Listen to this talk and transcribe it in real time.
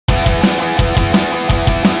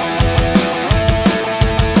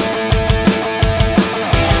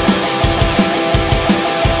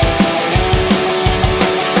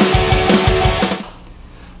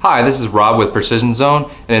Hi, this is Rob with Precision Zone,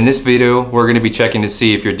 and in this video we're going to be checking to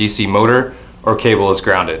see if your DC motor or cable is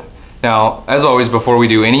grounded. Now, as always, before we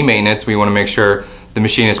do any maintenance, we want to make sure the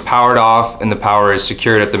machine is powered off and the power is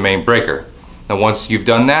secured at the main breaker. Now once you've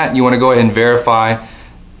done that, you want to go ahead and verify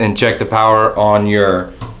and check the power on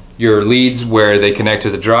your leads where they connect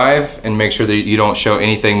to the drive, and make sure that you don't show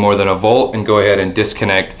anything more than a volt, and go ahead and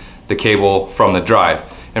disconnect the cable from the drive.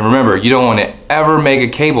 And remember, you don't want to ever make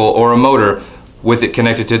a cable or a motor with it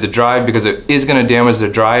connected to the drive, because it is going to damage the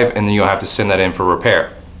drive and then you'll have to send that in for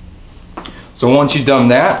repair. So once you've done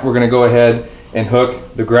that, we're going to go ahead and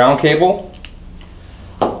hook the ground cable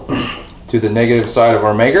to the negative side of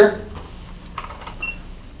our maker.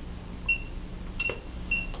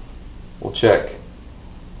 We'll check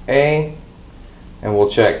A and we'll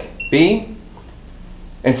check B.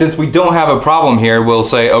 And since we don't have a problem here, we'll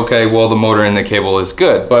say, okay, well, the motor and the cable is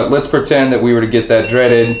good. But let's pretend that we were to get that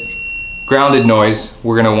dreaded grounded noise.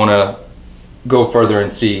 We're going to want to go further and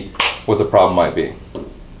see what the problem might be.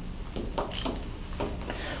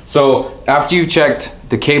 So after you've checked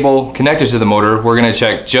the cable connected to the motor, we're going to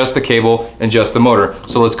check just the cable and just the motor.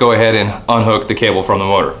 So let's go ahead and unhook the cable from the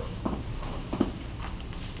motor.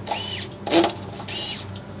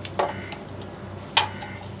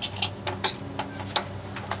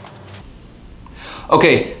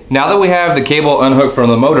 Okay, now that we have the cable unhooked from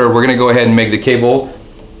the motor, we're going to go ahead and make the cable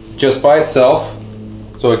just by itself.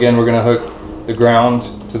 So again, we're going to hook the ground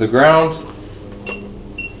to the ground.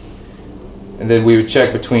 And then we would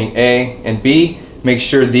check between A and B, make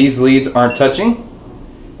sure these leads aren't touching.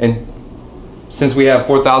 And since we have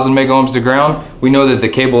 4,000 mega ohms to ground, we know that the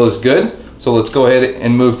cable is good. So let's go ahead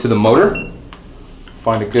and move to the motor.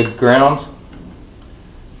 Find a good ground.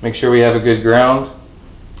 Make sure we have a good ground.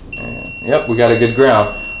 And yep, we got a good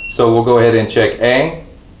ground. So we'll go ahead and check A.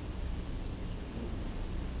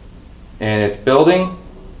 And it's building.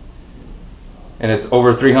 And it's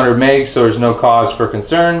over 300 megs, so there's no cause for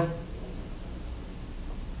concern.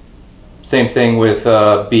 Same thing with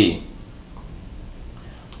B.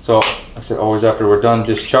 So, like I said, always after we're done,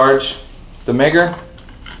 discharge the maker.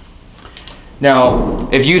 Now,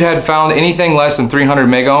 if you'd had found anything less than 300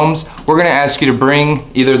 mega ohms, we're going to ask you to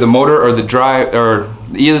bring either the motor or the drive, or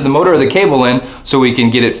either the motor or the cable in, so we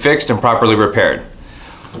can get it fixed and properly repaired.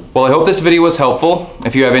 Well, I hope this video was helpful.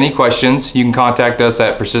 If you have any questions, you can contact us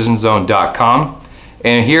at precisionzone.com.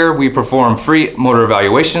 And here we perform free motor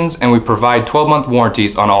evaluations, and we provide 12-month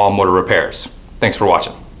warranties on all motor repairs. Thanks for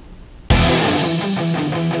watching.